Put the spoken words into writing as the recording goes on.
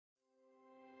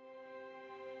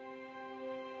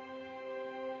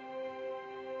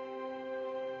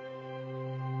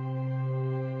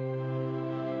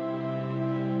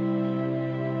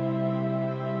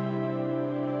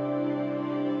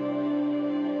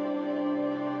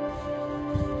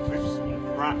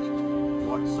touch,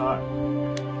 like so.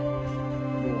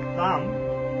 Your thumb,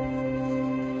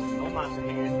 almost a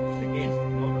hand again.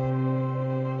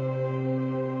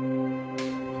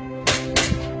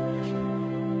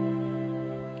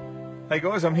 Hey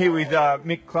guys, I'm here with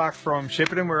Mick Clark from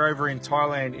Shepparton. We're over in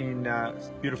Thailand in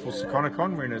beautiful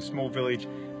Sakonnakhon. We're in a small village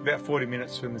about 40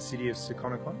 minutes from the city of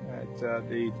Sakonnakhon at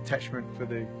the detachment for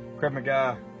the Krav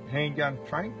Maga handgun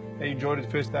training. How you enjoyed it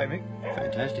the first day, Mick?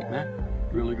 Fantastic, man.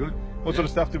 Really good. What sort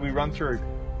of stuff did we run through?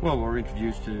 Well, we were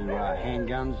introduced to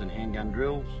handguns and handgun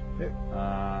drills, Yep.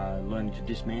 Learning to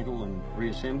dismantle and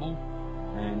reassemble,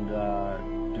 and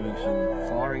doing some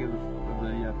firing of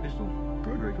the pistols.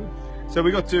 Good, very good. So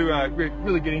we got to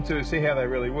really get into see how they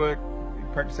really work,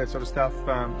 practice that sort of stuff,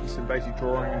 some basic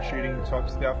drawing and shooting type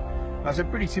stuff. So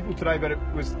pretty simple today, but it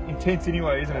was intense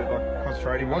anyway, isn't it? Like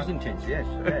concentrating. It was intense, yes.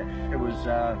 Yeah. It was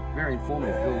very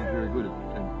informative. Bill was very good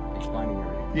at explaining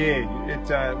everything.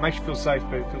 Yeah, it makes you feel safe,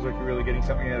 but it feels like you're really getting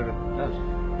something out of it. It does.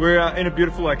 We're in a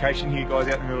beautiful location here, guys,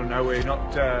 out in the middle of nowhere.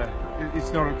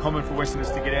 It's not common for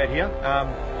Westerners to get out here,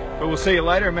 but we'll see you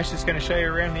later. I'm just going to show you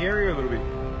around the area a little bit.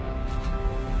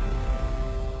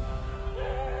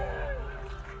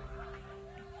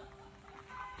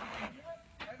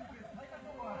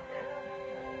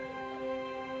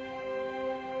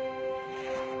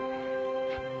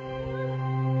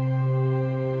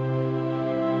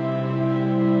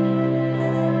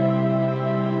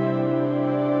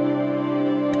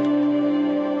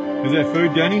 Is that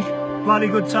food, Danny? Bloody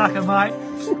good tucker, mate.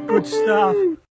 Good stuff.